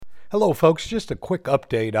Hello, folks. Just a quick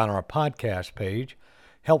update on our podcast page,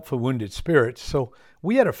 Help for Wounded Spirits. So,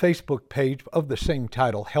 we had a Facebook page of the same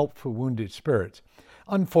title, Help for Wounded Spirits.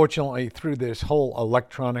 Unfortunately, through this whole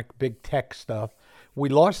electronic big tech stuff, we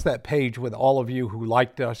lost that page with all of you who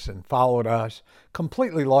liked us and followed us,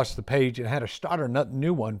 completely lost the page and had to start a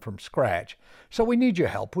new one from scratch. So, we need your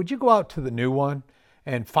help. Would you go out to the new one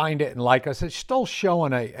and find it and like us? It's still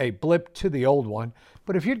showing a blip to the old one.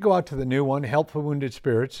 But if you'd go out to the new one, Help for Wounded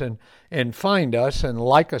Spirits, and find us and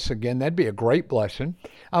like us again, that'd be a great blessing.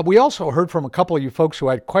 We also heard from a couple of you folks who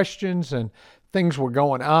had questions and things were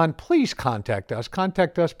going on. Please contact us.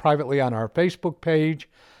 Contact us privately on our Facebook page,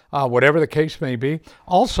 whatever the case may be.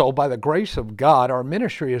 Also, by the grace of God, our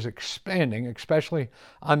ministry is expanding, especially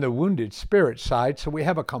on the Wounded Spirit side. So we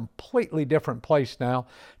have a completely different place now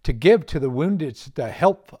to give to the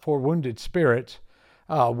Help for Wounded Spirits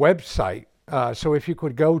website. So if you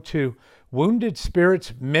could go to Wounded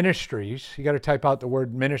Spirits Ministries, you got to type out the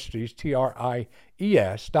word ministries, TRIES.com,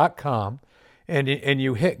 and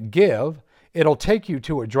you hit give. It'll take you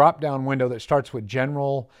to a drop-down window that starts with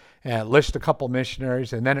general and list a couple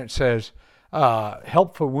missionaries, and then it says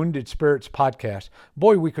Help for Wounded Spirits podcast.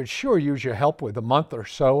 Boy, we could sure use your help with a month or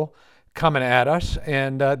so coming at us,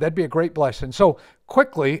 and that'd be a great blessing. So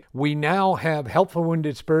quickly, we now have Help for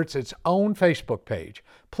Wounded Spirits, its own Facebook page.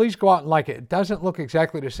 Please go out and like it. It doesn't look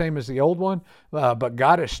exactly the same as the old one, but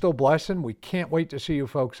God is still blessing. We can't wait to see you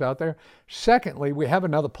folks out there. Secondly, we have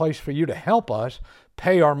another place for you to help us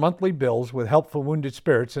pay our monthly bills with Help for Wounded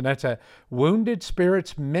Spirits, and that's at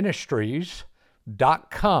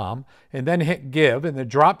woundedspiritsministries.com, and then hit give. In the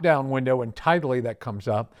drop-down window entirely that comes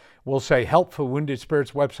up, we'll say Help for Wounded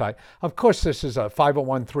Spirits website. Of course, this is a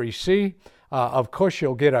 501(c)(3). Of course,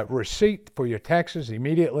 you'll get a receipt for your taxes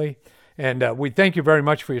immediately. And we thank you very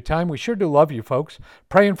much for your time. We sure do love you, folks.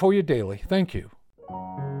 Praying for you daily. Thank you.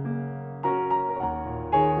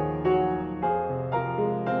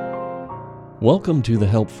 Welcome to the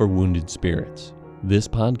Help for Wounded Spirits. This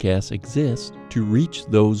podcast exists to reach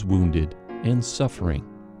those wounded and suffering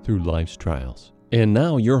through life's trials. And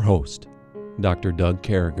now your host, Dr. Doug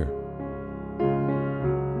Carriger.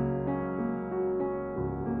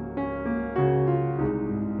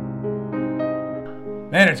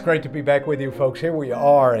 Man, it's great to be back with you, folks. Here we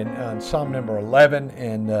are on Psalm number 11,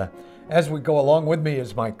 and as we go along with me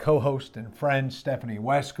is my co-host and friend, Stephanie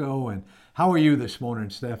Wesco. And how are you this morning,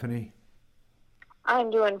 Stephanie?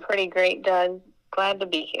 I'm doing pretty great, Doug. Glad to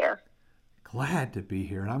be here. Glad to be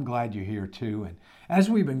here, and I'm glad you're here too. And as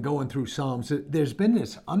we've been going through Psalms, there's been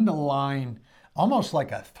this underlying, almost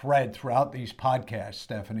like a thread throughout these podcasts,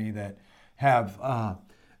 Stephanie, that have...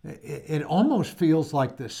 It almost feels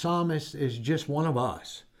like the psalmist is just one of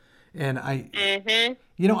us. And I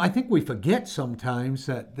think we forget sometimes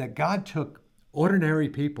that God took ordinary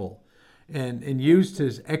people and used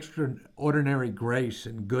his extraordinary grace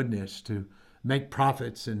and goodness to make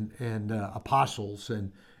prophets and apostles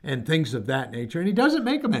and things of that nature. And he doesn't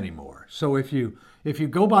make them anymore. So if you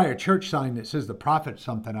go by a church sign that says the prophet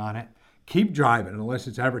something on it, keep driving unless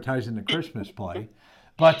it's advertising the Christmas play.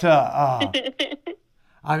 But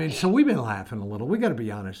so we've been laughing a little. We got to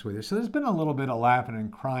be honest with you. So there's been a little bit of laughing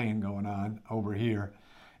and crying going on over here.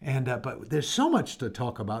 And but there's so much to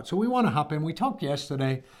talk about. So we want to hop in. We talked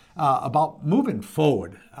yesterday about moving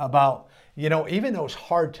forward, about, even those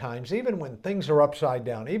hard times, even when things are upside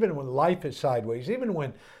down, even when life is sideways, even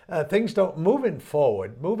when things don't, looking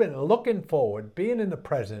forward, being in the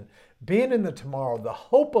present, being in the tomorrow, the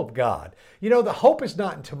hope of God. The hope is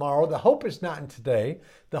not in tomorrow. The hope is not in today.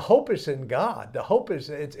 The hope is in God. The hope is,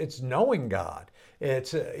 it's knowing God.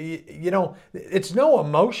 It's, it's no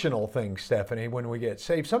emotional thing, Stephanie, when we get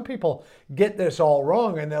saved. Some people get this all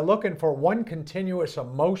wrong, and they're looking for one continuous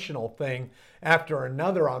emotional thing after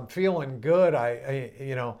another. I'm feeling good. I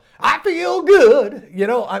feel good.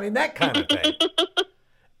 That kind of thing.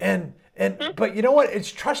 But you know what?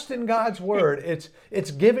 It's trusting God's word.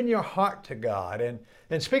 It's giving your heart to God. And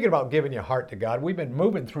speaking about giving your heart to God, we've been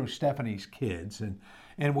moving through Stephanie's kids, and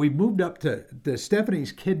we moved up to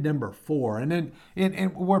Stephanie's kid number 4, and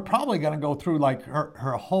we're probably going to go through like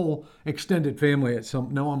her whole extended family at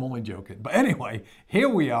some. No, I'm only joking. But anyway, here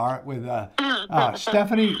we are with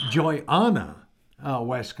Stephanie Joyanna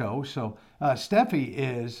Wesco. So Steffi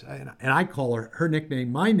is, and I call her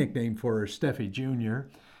nickname. My nickname for her is Steffi Jr.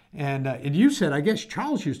 And you said, I guess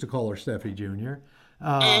Charles used to call her Steffi Jr.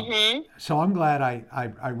 So I'm glad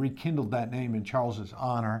I rekindled that name in Charles's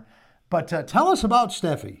honor. But tell us about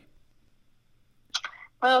Steffi.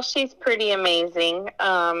 Well, she's pretty amazing.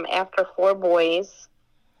 After 4 boys,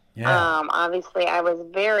 obviously I was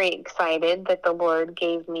very excited that the Lord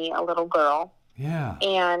gave me a little girl. Yeah.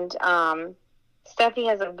 And Steffi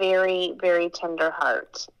has a very, very tender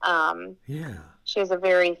heart. Yeah. She's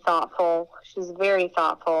very thoughtful.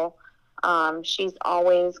 She's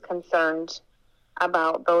always concerned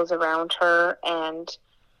about those around her and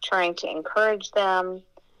trying to encourage them.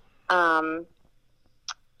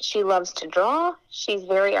 She loves to draw. She's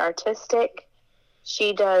very artistic.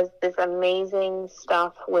 She does this amazing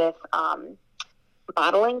stuff with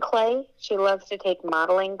modeling clay. She loves to take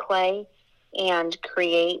modeling clay and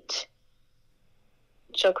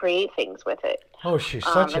she'll create things with it. Oh, she's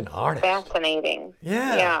such an artist. Fascinating.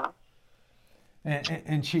 Yeah.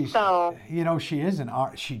 And she's, So, she is an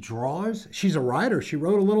art. She draws. She's a writer. She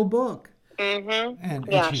wrote a little book. And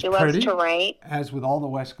she's she pretty. loves to write. As with all the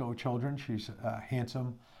Wesco children, she's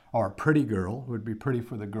handsome, or a pretty girl, would be pretty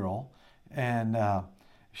for the girl. And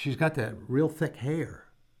she's got that real thick hair.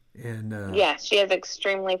 And She has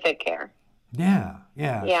extremely thick hair. Yeah.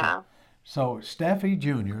 So Steffi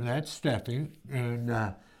Jr., that's Steffi.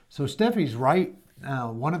 And so Steffi's right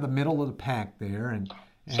one of the middle of the pack there. And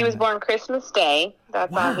she was born Christmas Day.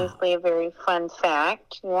 That's obviously a very fun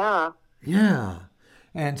fact. Yeah. Yeah.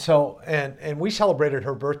 And so, and we celebrated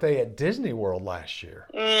her birthday at Disney World last year.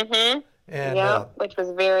 Mm-hmm. And which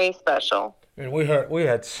was very special. And we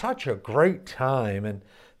had such a great time, and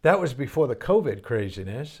that was before the COVID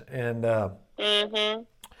craziness. And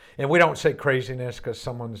and we don't say craziness because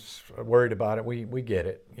someone's worried about it. We get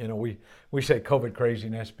it. We say COVID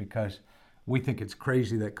craziness because we think it's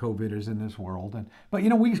crazy that COVID is in this world. But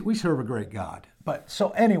we serve a great God. But so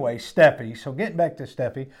anyway, Steffi. So getting back to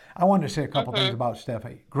Steffi, I wanted to say a couple things about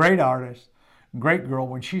Steffi. Great artist, great girl.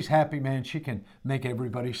 When she's happy, man, she can make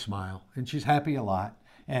everybody smile, and she's happy a lot.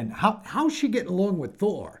 And how's she getting along with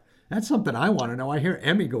Thor? That's something I want to know. I hear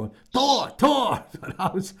Emmy going, Thor.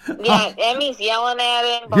 Emmy's yelling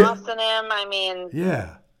at him, bossing him. I mean,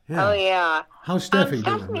 yeah. Oh yeah. How's Steffi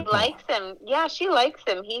doing? Stephanie likes him. Yeah, she likes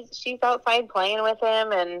him. She's outside playing with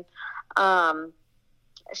him, and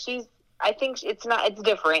I think it's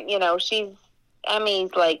different.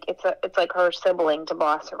 Emmy's like it's like her sibling to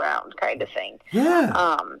boss around kind of thing.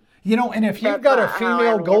 Yeah. And if you've got a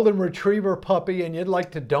female golden retriever puppy and you'd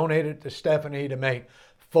like to donate it to Stephanie to make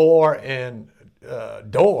Thor and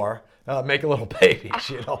Door make little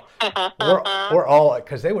babies, we're all,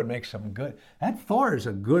 because they would make some good. That Thor is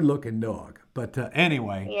a good-looking dog. But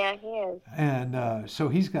anyway. Yeah, he is. And so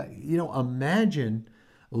he's got, imagine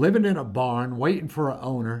living in a barn waiting for an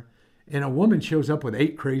owner, and a woman shows up with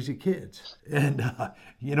 8 crazy kids. And,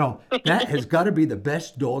 that has got to be the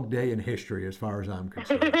best dog day in history as far as I'm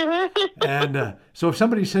concerned. And so if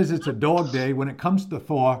somebody says it's a dog day, when it comes to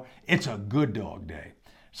Thor, it's a good dog day.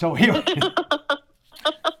 So here,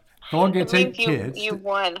 Thor gets 8 kids. You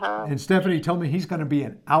won, huh? And Stephanie told me he's going to be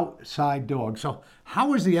an outside dog. So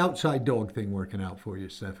how is the outside dog thing working out for you,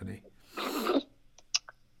 Stephanie?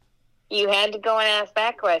 You had to go and ask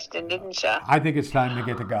that question, didn't you? I think it's time to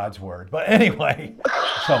get to God's word. But anyway,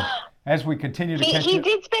 so as we continue to he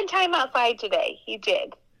did spend time outside today. He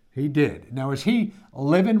did. He did. Now, is he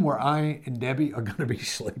living where I and Debbie are going to be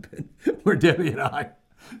sleeping? Where Debbie and I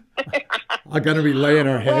are going to be laying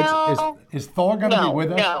our heads? Well, is Thor going to be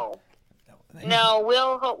with us? No,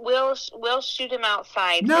 we'll shoot him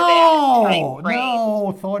outside.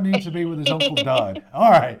 No, Thor needs to be with his Uncle Dud.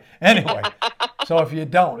 All right. Anyway, so if you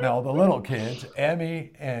don't know, the little kids,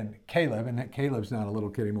 Emmy and Caleb, and Caleb's not a little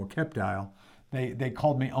kid anymore, Keptile, they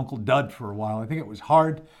called me Uncle Dud for a while. I think it was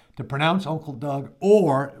hard to pronounce Uncle Doug,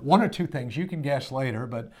 or one or two things you can guess later,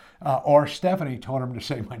 but or Stephanie taught him to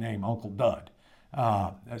say my name, Uncle Dud.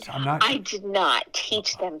 I did not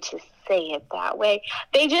teach them to say it that way.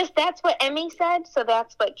 That's what Emmy said, so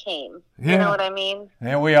that's what came. Yeah. You know what I mean?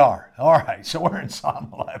 There we are. All right, so we're in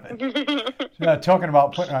Psalm 11. Talking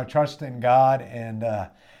about putting our trust in God. And,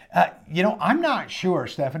 I'm not sure,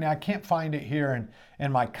 Stephanie, I can't find it here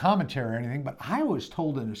in my commentary or anything, but I was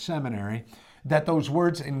told in a seminary that those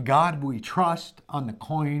words, in God we trust, on the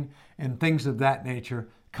coin, and things of that nature,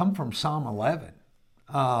 come from Psalm 11.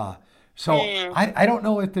 So I don't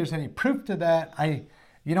know if there's any proof to that.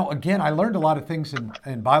 Again, I learned a lot of things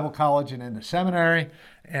in Bible college and in the seminary,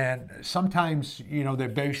 and sometimes, they're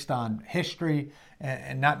based on history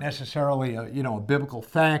and not necessarily a biblical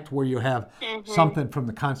fact where you have something from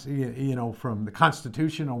the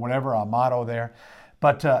Constitution or whatever, a motto there.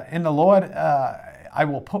 But in the Lord, I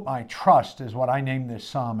will put my trust is what I named this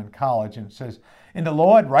psalm in college, and it says, in the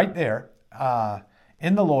Lord, right there,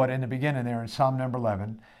 in the Lord, in the beginning there in Psalm number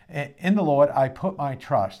 11, in the Lord I put my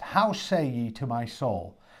trust. How say ye to my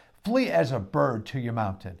soul, flee as a bird to your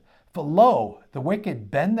mountain? For lo, the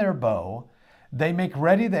wicked bend their bow, they make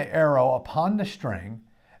ready the arrow upon the string,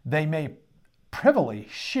 they may privily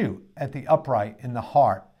shoot at the upright in the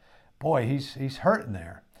heart. Boy, he's hurting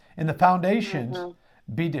there. And the foundations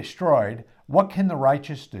be destroyed. What can the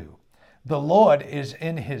righteous do? The Lord is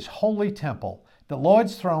in his holy temple. The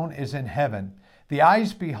Lord's throne is in heaven. The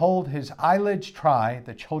eyes behold, his eyelids try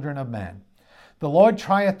the children of men. The Lord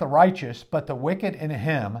trieth the righteous, but the wicked in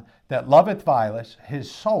him that loveth violence,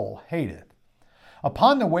 his soul hateth.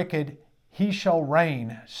 Upon the wicked he shall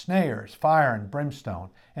rain snares, fire, and brimstone,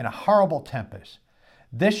 and a horrible tempest.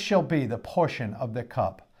 This shall be the portion of the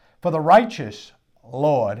cup. For the righteous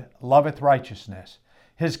Lord loveth righteousness.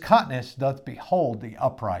 His countenance doth behold the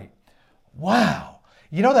upright. Wow.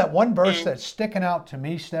 You know that one verse that's sticking out to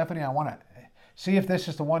me, Stephanie? I want to see if this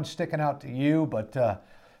is the one sticking out to you. But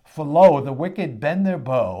for lo, the wicked bend their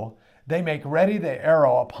bow. They make ready their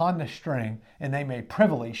arrow upon the string, and they may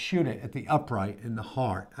privily shoot it at the upright in the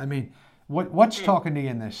heart. I mean, what's talking to you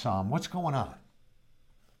in this psalm? What's going on?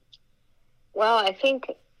 Well, I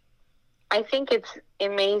think it's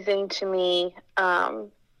amazing to me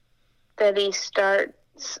that he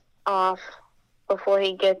starts off, before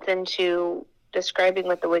he gets into describing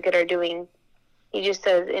what the wicked are doing, he just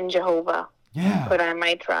says, in Jehovah, put I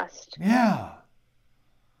my trust. Yeah.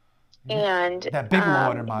 And that big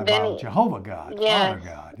Lord in my Bible, Jehovah God, Father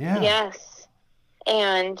God. Yeah. Yes.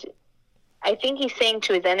 And I think he's saying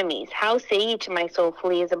to his enemies, how say ye to my soul,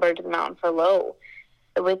 flee as a bird to the mountain? For lo,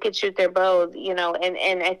 the wicked shoot their bows,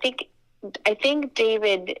 and I think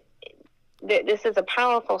David, this is a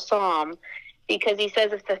powerful psalm, because he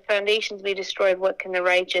says, if the foundations be destroyed, what can the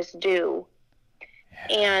righteous do?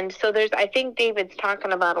 And so I think David's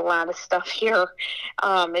talking about a lot of stuff here.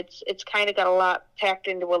 It's kind of got a lot packed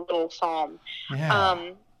into a little psalm.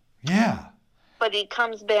 Yeah. But he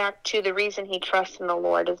comes back to the reason he trusts in the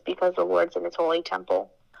Lord is because the Lord's in his holy temple.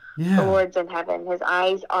 Yeah. The Lord's in heaven. His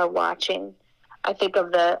eyes are watching. I think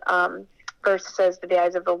of the verse that says, the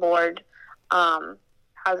eyes of the Lord, how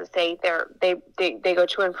does it say? They go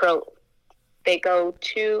to and fro. They go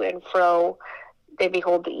to and fro. They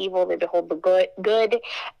behold the evil. They behold the good.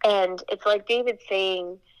 And it's like David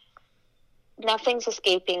saying, nothing's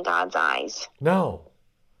escaping God's eyes. No.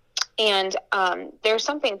 And there's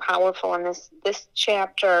something powerful in this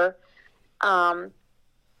chapter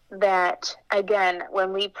that, again,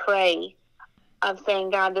 when we pray of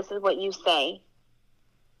saying, God, this is what you say.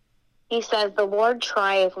 He says, the Lord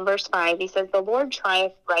trieth, in verse 5, he says, the Lord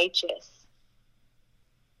trieth righteous.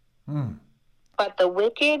 But the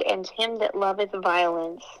wicked and him that loveth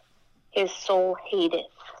violence, his soul hateth.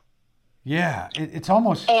 Yeah, it's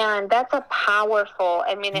almost... And that's a powerful,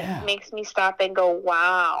 it makes me stop and go,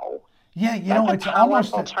 wow. Yeah, it's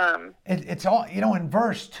almost a term. It's all, in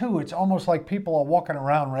verse 2, it's almost like people are walking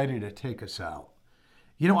around ready to take us out.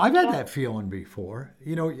 I've had that feeling before.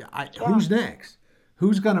 Who's next?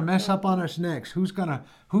 Who's going to mess up on us next? Who's going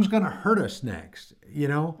to hurt us next?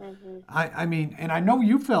 I mean, and I know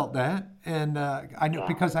you felt that, and I know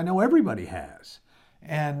because I know everybody has,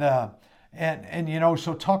 and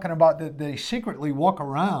so talking about that, they secretly walk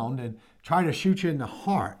around and try to shoot you in the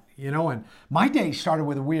heart, And my day started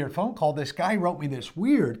with a weird phone call. This guy wrote me this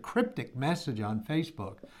weird cryptic message on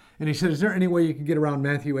Facebook, and he said, "Is there any way you can get around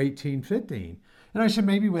Matthew 18:15?" And I said,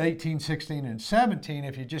 maybe with 18, 16, and 17,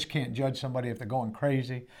 if you just can't judge somebody if they're going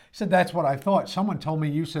crazy. He said, that's what I thought. Someone told me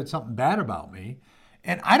you said something bad about me,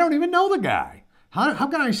 and I don't even know the guy. How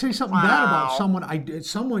can I say something bad about someone?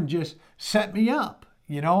 Someone just set me up,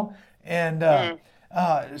 And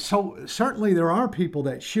so certainly there are people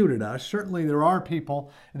that shoot at us. Certainly there are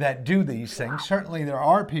people that do these things. Certainly there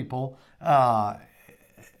are people,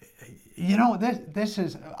 this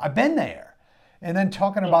is, I've been there. And then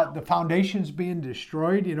talking about the foundations being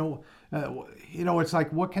destroyed, it's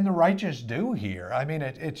like, what can the righteous do here? I mean,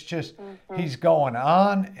 it's just, he's going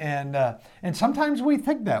on. And sometimes we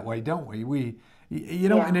think that way, don't we?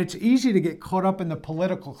 And it's easy to get caught up in the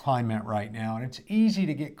political climate right now. And it's easy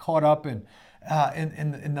to get caught up in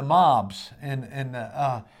the mobs and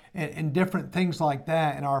in different things like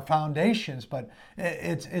that in our foundations. But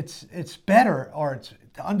it's better, or it's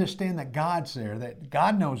to understand that God's there, that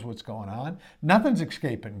God knows what's going on. Nothing's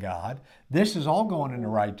escaping God. This is all going in the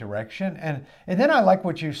right direction. And then I like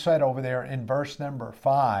what you said over there in verse number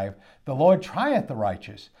 5. The Lord trieth the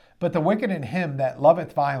righteous, but the wicked in him that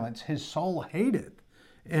loveth violence, his soul hateth.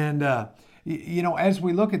 And, as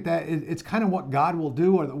we look at that, it's kind of what God will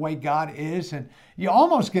do, or the way God is. And you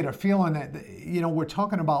almost get a feeling that, we're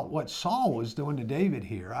talking about what Saul was doing to David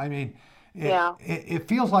here. I mean, it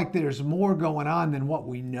feels like there's more going on than what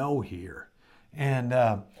we know here, and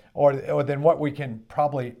or than what we can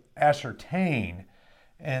probably ascertain.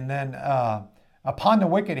 And then upon the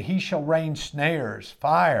wicked he shall rain snares,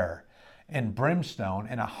 fire, and brimstone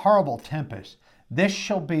and a horrible tempest. This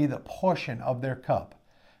shall be the portion of their cup.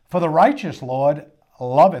 For the righteous Lord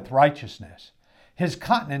loveth righteousness. His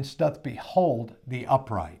countenance doth behold the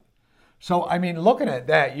upright. So, I mean, looking at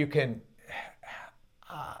that, you can,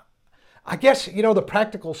 I guess, the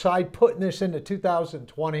practical side, putting this into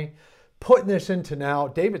 2020, putting this into now,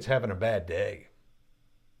 David's having a bad day.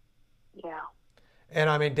 Yeah. And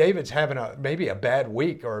I mean, David's having maybe a bad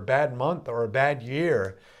week or a bad month or a bad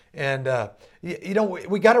year. And,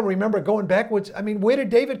 we got to remember going backwards. I mean, where did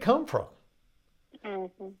David come from?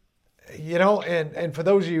 Mm-hmm. And for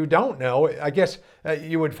those of you who don't know, I guess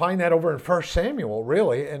you would find that over in 1 Samuel,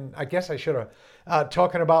 really. And I guess I should have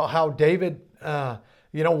talking about how David,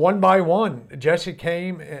 one by one, Jesse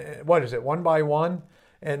came, one by one,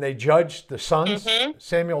 and they judged the sons,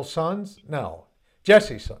 Samuel's sons? No,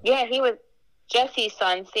 Jesse's son. Yeah, he was Jesse's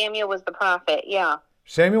son. Samuel was the prophet, yeah.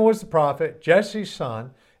 Samuel was the prophet, Jesse's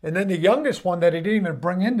son. And then the youngest one that he didn't even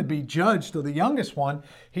bring in to be judged, or the youngest one,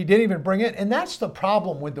 he didn't even bring in. And that's the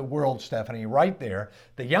problem with the world, Stephanie, right there.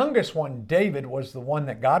 The youngest one, David, was the one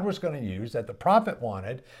that God was going to use, that the prophet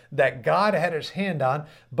wanted, that God had his hand on.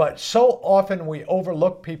 But so often we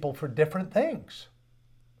overlook people for different things.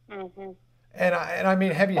 Mm-hmm. And I mean,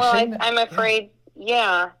 have you seen that? I'm afraid,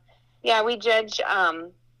 yeah. Yeah, we judge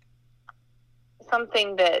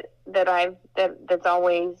something that's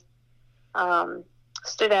always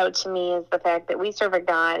stood out to me is the fact that we serve a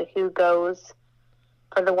God who goes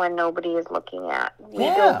for the one nobody is looking at.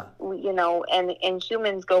 And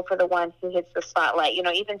humans go for the one who hits the spotlight.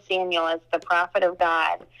 Even Samuel, as the prophet of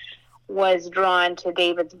God, was drawn to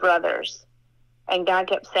David's brothers. And God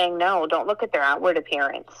kept saying, no, don't look at their outward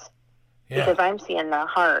appearance, because I'm seeing the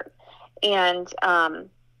heart. And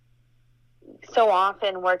so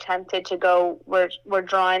often we're tempted to go, we're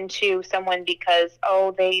drawn to someone because,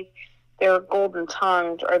 they're golden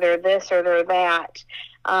tongued, or they're this or they're that.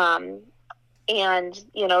 And,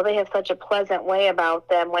 they have such a pleasant way about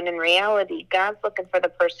them, when in reality, God's looking for the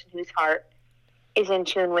person whose heart is in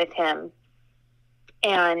tune with him.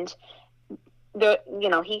 And,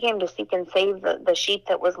 he came to seek and save the sheep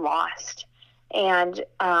that was lost. And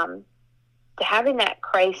having that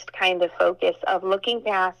Christ kind of focus of looking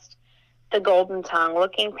past the golden tongue,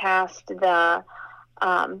 looking past the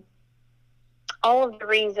all of the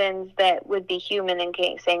reasons that would be human, and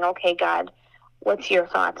saying, okay, God, what's your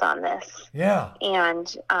thoughts on this? Yeah.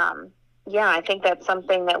 And, I think that's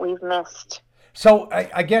something that we've missed. So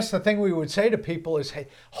I guess the thing we would say to people is, hey,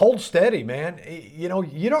 hold steady, man. You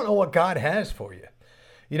don't know what God has for you.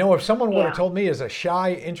 If someone would have told me, as a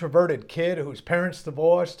shy, introverted kid whose parents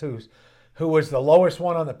divorced, who was the lowest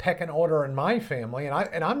one on the pecking order in my family,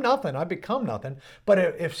 and I'm nothing, I've become nothing. But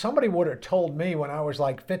if somebody would have told me when I was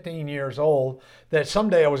like 15 years old that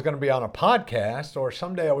someday I was going to be on a podcast, or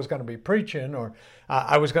someday I was going to be preaching, or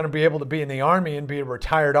I was going to be able to be in the Army and be a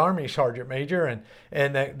retired Army sergeant major,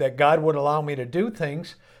 and that God would allow me to do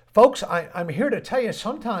things. Folks, I'm here to tell you,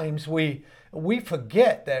 sometimes we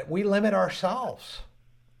forget that we limit ourselves.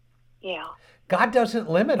 Yeah. God doesn't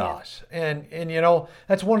limit us. And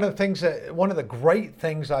that's one of the great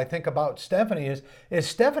things I think about Stephanie is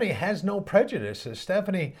Stephanie has no prejudices.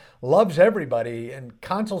 Stephanie loves everybody and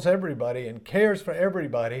counsels everybody and cares for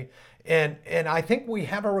everybody. And I think we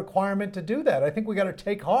have a requirement to do that. I think we got to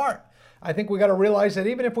take heart. I think we got to realize that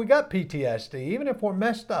even if we got PTSD, even if we're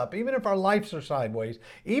messed up, even if our lives are sideways,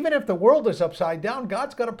 even if the world is upside down,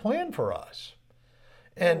 God's got a plan for us.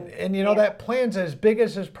 And that plan's as big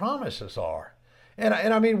as his promises are. And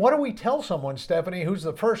I mean, what do we tell someone, Stephanie, who's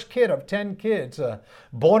the first kid of 10 kids,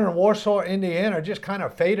 born in Warsaw, Indiana, just kind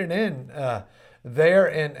of fading in there,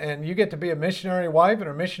 and you get to be a missionary wife and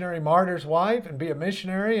a missionary martyr's wife and be a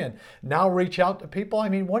missionary and now reach out to people? I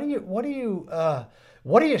mean, what do you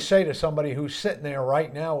say to somebody who's sitting there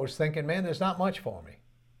right now who's thinking, man, there's not much for me?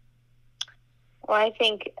 Well, I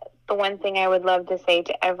think the one thing I would love to say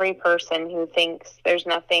to every person who thinks there's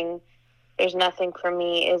nothing for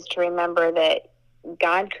me is to remember that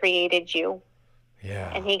God created you.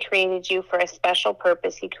 Yeah. And he created you for a special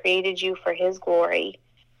purpose. He created you for his glory.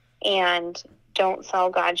 And don't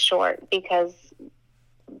sell God short, because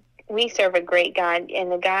we serve a great God,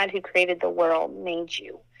 and the God who created the world made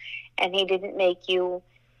you. And he didn't make you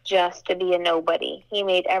just to be a nobody. He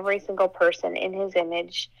made every single person in his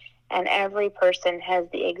image, and every person has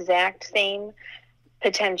the exact same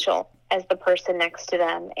potential as the person next to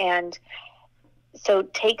them. And so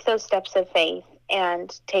take those steps of faith,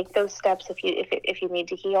 and take those steps if you need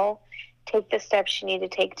to heal. Take the steps you need to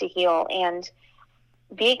take to heal, and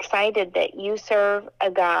be excited that you serve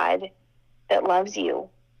a God that loves you,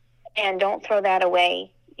 and don't throw that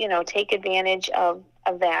away. Take advantage of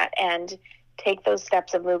of that and take those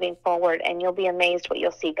steps of moving forward, and you'll be amazed what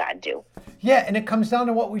you'll see God do. Yeah, and it comes down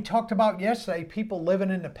to what we talked about yesterday, people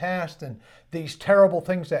living in the past and these terrible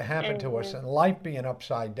things that happen to us and life being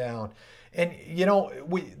upside down. And,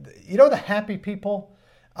 the happy people,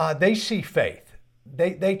 they see faith.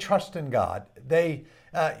 They trust in God. They,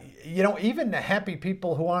 even the happy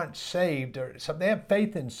people who aren't saved, or they have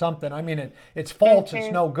faith in something. I mean, it's false.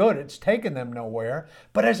 It's no good. It's taken them nowhere.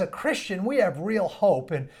 But as a Christian, we have real hope,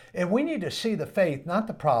 and we need to see the faith, not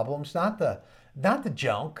the problems, not the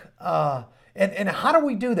junk. And how do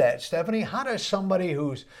we do that, Stephanie? How does somebody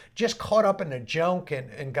who's just caught up in the junk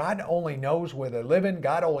and God only knows where they're living,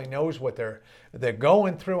 God only knows what they're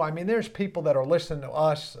going through? I mean, there's people that are listening to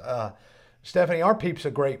us. Stephanie, our peeps are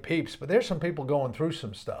great peeps, but there's some people going through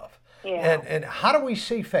some stuff. Yeah. And how do we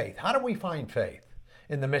see faith? How do we find faith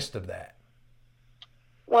in the midst of that?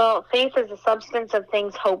 Well, faith is the substance of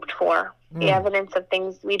things hoped for, the evidence of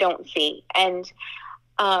things we don't see. And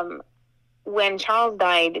when Charles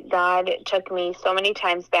died, God took me so many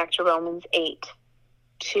times back to Romans 8,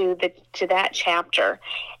 to that chapter.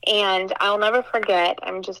 And I'll never forget,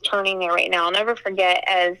 I'm just turning there right now, I'll never forget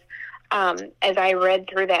as I read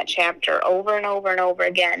through that chapter over and over and over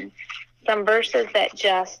again, some verses that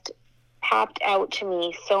just popped out to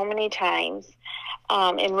me so many times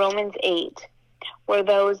in Romans 8 were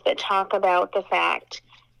those that talk about the fact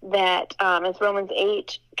that, it's Romans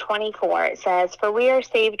 8:24, it says, "For we are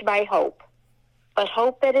saved by hope, but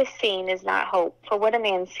hope that is seen is not hope. For what a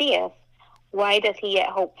man seeth, why doth he yet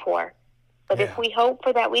hope for? But if we hope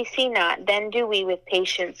for that we see not, then do we with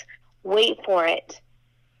patience wait for it."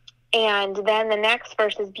 And then the next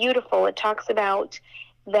verse is beautiful. It talks about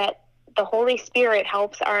that the Holy Spirit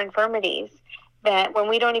helps our infirmities, that when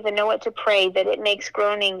we don't even know what to pray, that it makes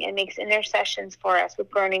groaning and makes intercessions for us with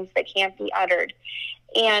groanings that can't be uttered.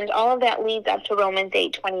 And all of that leads up to Romans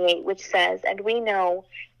 8:28, which says, "And we know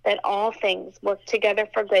that all things work together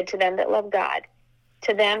for good to them that love God,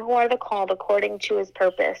 to them who are the called according to his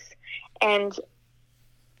purpose." And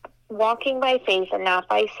walking by faith and not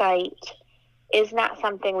by sight is not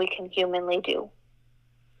something we can humanly do.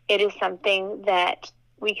 It is something that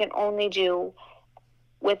we can only do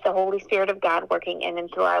with the Holy Spirit of God working in and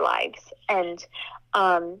through our lives. And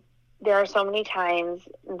there are so many times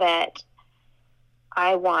that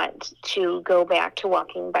I want to go back to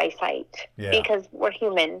walking by sight because we're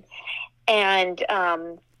human. And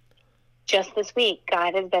just this week,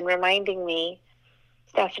 God has been reminding me,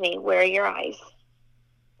 Stephanie, where are your eyes?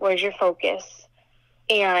 Where's your focus?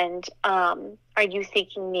 And are you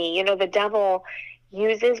seeking me? The devil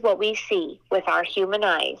uses what we see with our human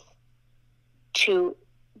eyes to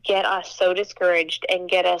get us so discouraged and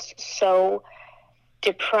get us so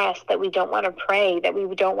depressed that we don't want to pray, that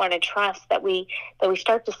we don't want to trust, that we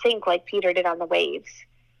start to sink like Peter did on the waves.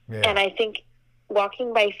 Yeah. And I think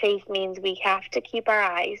walking by faith means we have to keep our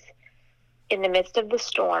eyes in the midst of the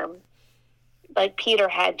storm, like Peter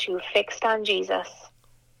had to, fixed on Jesus,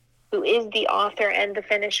 who is the author and the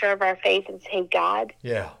finisher of our faith, and say, "God,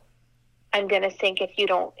 I'm going to sink if you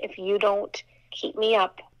don't keep me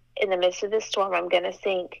up in the midst of this storm. I'm going to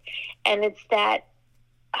sink." And it's that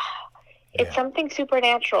it's something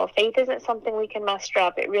supernatural. Faith isn't something we can muster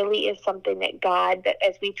up. It really is something that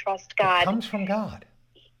as we trust God, it comes from God.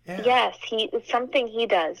 Yeah. Yes, it's something he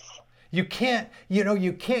does. You can't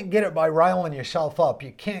get it by riling yourself up.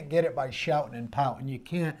 You can't get it by shouting and pouting. You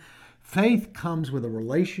can't. Faith comes with a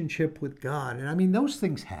relationship with God. And I mean, those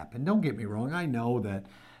things happen. Don't get me wrong. I know that,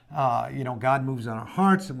 God moves on our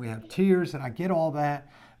hearts and we have tears, and I get all that.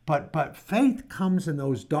 But faith comes in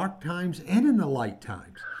those dark times and in the light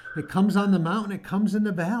times. It comes on the mountain, it comes in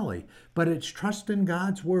the valley. But it's trust in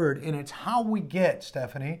God's word. And it's how we get,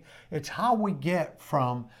 Stephanie, it's how we get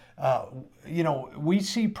from, we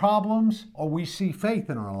see problems or we see faith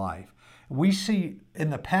in our life. We see in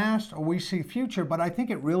the past or we see future, but I think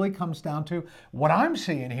it really comes down to what I'm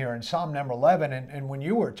seeing here in Psalm number 11. And when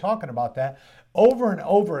you were talking about that, over and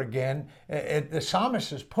over again, the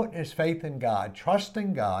psalmist is putting his faith in God,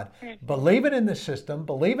 trusting God, believing in the system,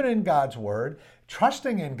 believing in God's word,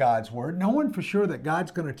 trusting in God's word, knowing for sure that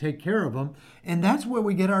God's going to take care of them. And that's where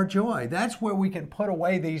we get our joy. That's where we can put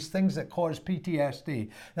away these things that cause PTSD.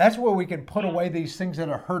 That's where we can put away these things that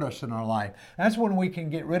have hurt us in our life. That's when we can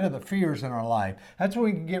get rid of the fears in our life. That's when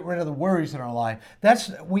we can get rid of the worries in our life.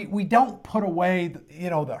 We don't put away,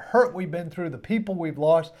 the hurt we've been through, the people we've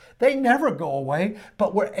lost. They never go away,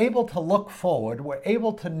 but we're able to look forward. We're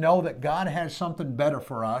able to know that God has something better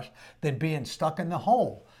for us than being stuck in the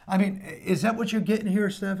hole. I mean, is that what you're getting here,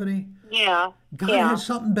 Stephanie? Yeah. God has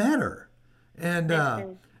something better. And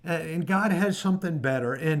and God has something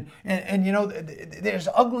better. And you know, there's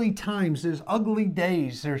ugly times, there's ugly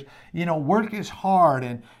days, there's, you know, work is hard.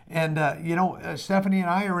 And you know, Stephanie and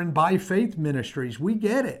I are in By Faith Ministries. We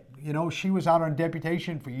get it. You know, she was out on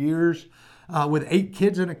deputation for years with 8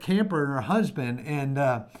 kids in a camper and her husband. And,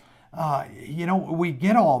 you know, we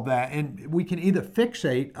get all that. And we can either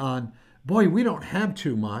fixate on, boy, we don't have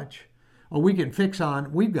too much, or we can fix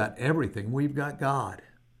on, we've got everything. We've got God.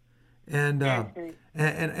 And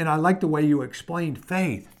I like the way you explained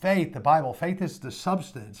faith. Faith, the Bible, faith is the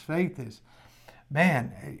substance. Faith is,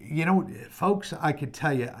 man, you know, folks, I could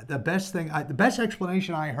tell you the best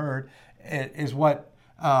explanation I heard is what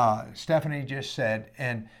Stephanie just said.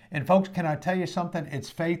 And folks, can I tell you something? It's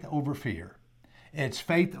faith over fear. It's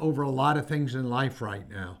faith over a lot of things in life right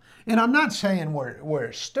now. And I'm not saying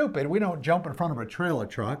we're stupid. We don't jump in front of a trailer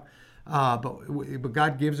truck. But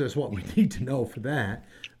God gives us what we need to know for that.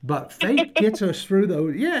 But faith gets us through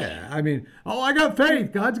those. Yeah, I mean, I got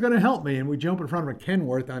faith. God's going to help me. And we jump in front of a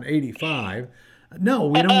Kenworth on 85. No,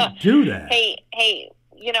 we don't do that. Hey,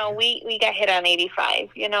 you know, we got hit on 85,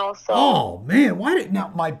 you know, so. Oh, man,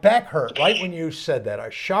 now my back hurt right when you said that. A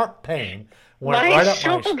sharp pain went right up my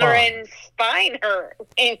spine. My shoulder and spine hurt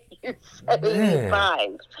when you said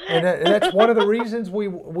 85. And that's one of the reasons we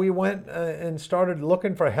went and started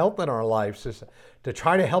looking for help in our lives, is to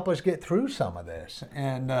try to help us get through some of this.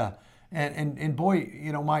 And boy,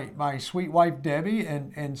 you know, my sweet wife Debbie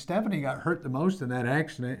and Stephanie got hurt the most in that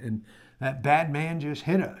accident, and that bad man just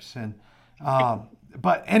hit us. And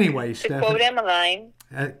but anyway, Stephanie.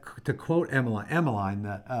 To quote Emmeline,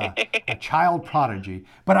 a child prodigy.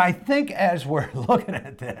 But I think as we're looking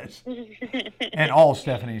at this, and all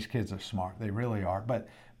Stephanie's kids are smart, they really are.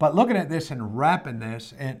 But looking at this and wrapping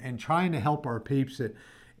this and trying to help our peeps, that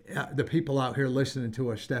the people out here listening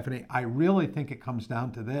to us, Stephanie, I really think it comes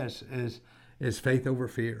down to this: is faith over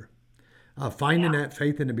fear. Finding that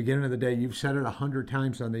faith in the beginning of the day. You've said it 100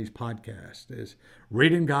 times on these podcasts, is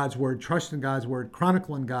reading God's word, trusting God's word,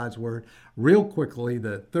 chronicling God's word. Real quickly,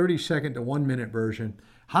 the 30-second to 1-minute version.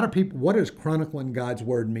 What does chronicling God's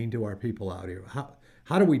word mean to our people out here?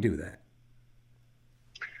 How do we do that?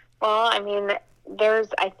 Well, I mean,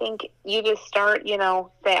 I think you just start, you know,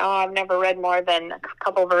 say, I've never read more than a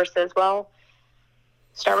couple verses. Well,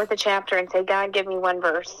 start with the chapter and say, God, give me one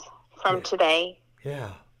verse from today.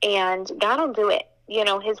 Yeah. And God will do it. You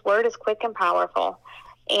know, his word is quick and powerful,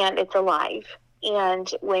 and it's alive. And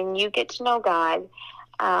when you get to know God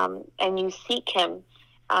and you seek him,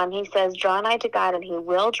 he says, draw nigh to God, and he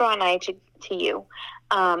will draw nigh to you.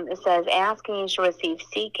 It says, ask and ye shall receive,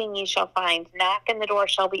 seek and ye shall find, knock and the door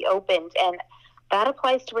shall be opened. And that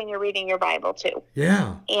applies to when you're reading your Bible too.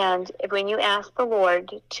 Yeah. And when you ask the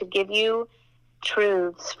Lord to give you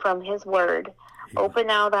truths from his word, open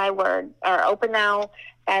now thy word, or open now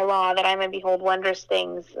thy law, that I may behold wondrous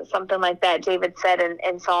things, something like that David said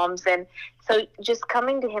in Psalms. And so just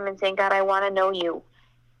coming to him and saying, God, I want to know you.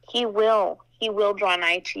 He will draw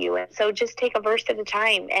nigh to you. And so just take a verse at a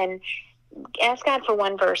time and ask God for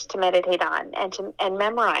one verse to meditate on and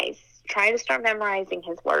memorize. Try to start memorizing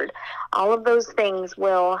his word. All of those things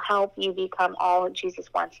will help you become all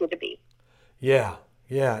Jesus wants you to be. Yeah.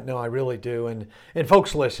 Yeah, no, I really do. And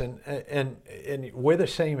folks, listen, and we're the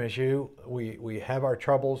same as you. We have our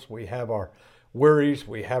troubles, we have our worries,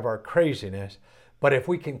 we have our craziness. But if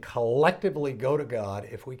we can collectively go to God,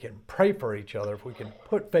 if we can pray for each other, if we can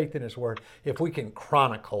put faith in his word, if we can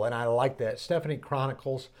chronicle, and I like that. Stephanie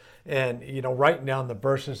chronicles, and, you know, writing down the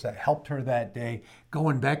verses that helped her that day,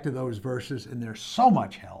 going back to those verses, and there's so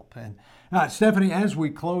much help. And Stephanie, as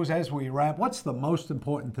we close, as we wrap, what's the most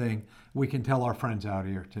important thing we can tell our friends out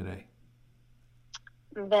here today?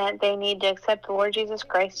 That they need to accept the Lord Jesus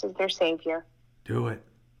Christ as their Savior. Do it.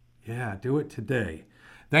 Yeah, do it today.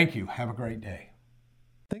 Thank you. Have a great day.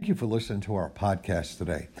 Thank you for listening to our podcast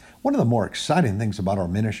today. One of the more exciting things about our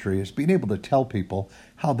ministry is being able to tell people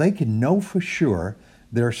how they can know for sure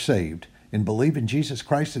they're saved and believe in Jesus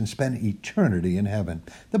Christ and spend eternity in heaven.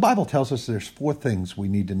 The Bible tells us there's 4 things we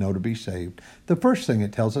need to know to be saved. The first thing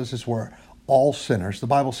it tells us is we're all sinners. The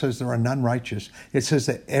Bible says there are none righteous. It says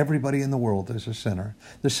that everybody in the world is a sinner.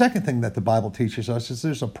 The second thing that the Bible teaches us is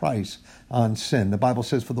there's a price on sin. The Bible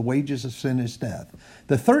says for the wages of sin is death.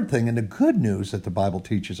 The third thing, and the good news that the Bible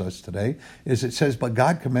teaches us today, is it says, but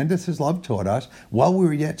God commendeth his love toward us. While we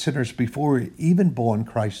were yet sinners, before we were even born,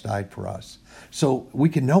 Christ died for us. So we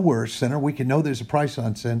can know we're a sinner. We can know there's a price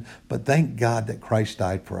on sin, but thank God that Christ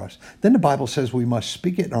died for us. Then the Bible says we must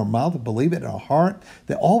speak it in our mouth and believe it in our heart,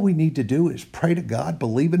 that all we need to do is pray to God,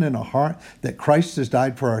 believe it in our heart that Christ has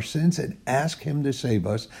died for our sins, and ask him to save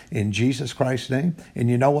us in Jesus Christ's name. And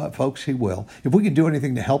you know what, folks? He will. If we can do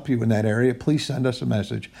anything to help you in that area, please send us a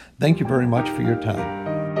message. Thank you very much for your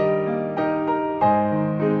time.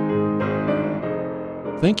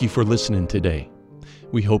 Thank you for listening today.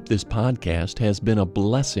 We hope this podcast has been a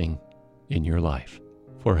blessing in your life.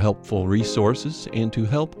 For helpful resources and to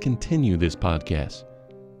help continue this podcast,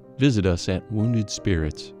 visit us at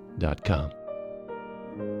woundedspirits.com.